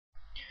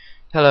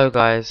Hello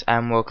guys,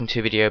 and welcome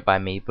to a video by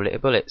me,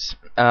 Bullets.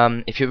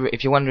 If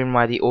you're wondering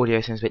why the audio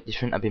sounds a bit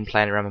different, I've been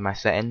playing around with my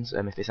settings.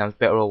 If it sounds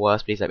better or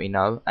worse, please let me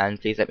know, and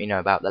please let me know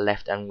about the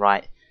left and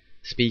right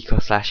speaker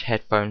slash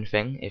headphone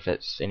thing, if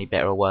it's any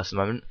better or worse at the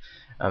moment.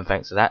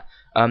 Thanks for that.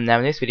 Now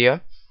in this video,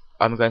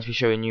 I'm going to be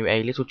showing you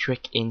a little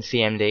trick in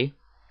CMD.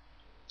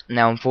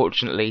 Now,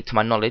 unfortunately, to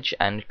my knowledge,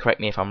 and correct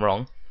me if I'm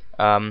wrong,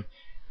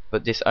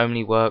 but this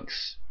only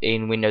works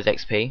in Windows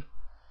XP.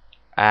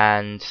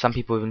 And some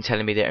people have been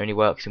telling me that it only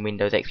works in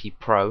Windows XP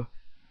Pro,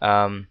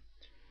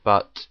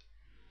 but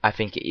I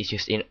think it is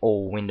just in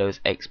all Windows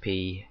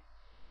XP,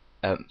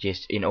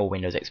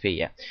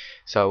 yeah.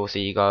 So also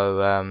you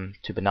go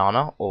to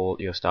Banana or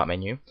your Start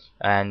menu,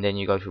 and then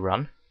you go to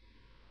Run,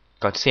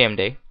 go to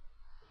CMD,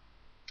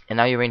 and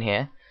now you're in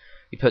here.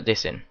 You put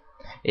this in.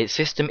 It's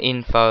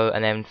systeminfo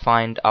and then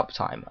find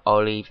uptime.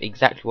 I'll leave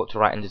exactly what to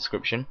write in the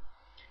description.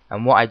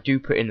 And what I do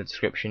put in the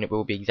description, it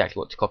will be exactly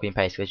what to copy and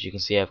paste. As you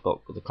can see, I've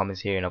got the comments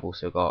here, and I've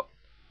also got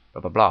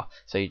blah blah blah.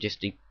 So you just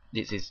do,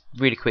 this is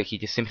really quick. You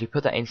just simply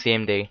put that in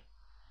CMD.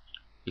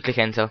 You click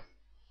enter.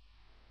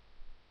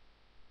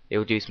 It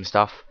will do some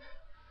stuff,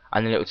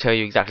 and then it will tell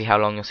you exactly how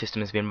long your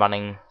system has been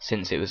running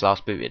since it was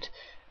last booted.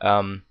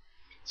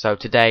 So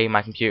today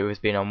my computer has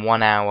been on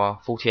 1 hour,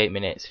 48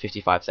 minutes,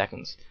 55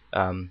 seconds.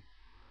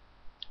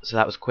 So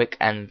that was quick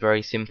and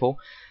very simple.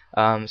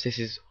 So this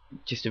is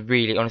just a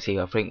really, honestly,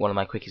 I think one of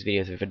my quickest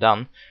videos I've ever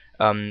done.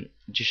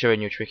 Just showing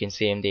you a trick in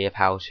CMD of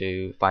how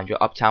to find your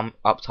uptime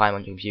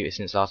on your computer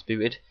since last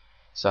booted.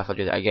 So if I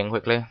do that again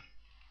quickly,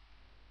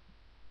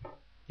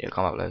 it'll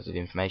come up loads of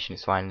information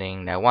it's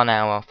finding. Now 1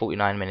 hour,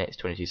 49 minutes,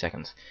 22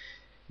 seconds.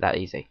 That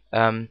easy.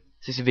 So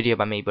this is a video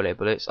by me,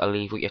 Bullets. I'll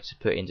leave what you have to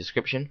put in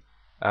description.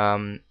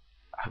 I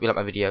hope you like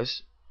my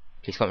videos.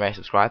 Please comment, rate,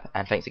 subscribe,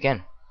 and thanks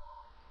again.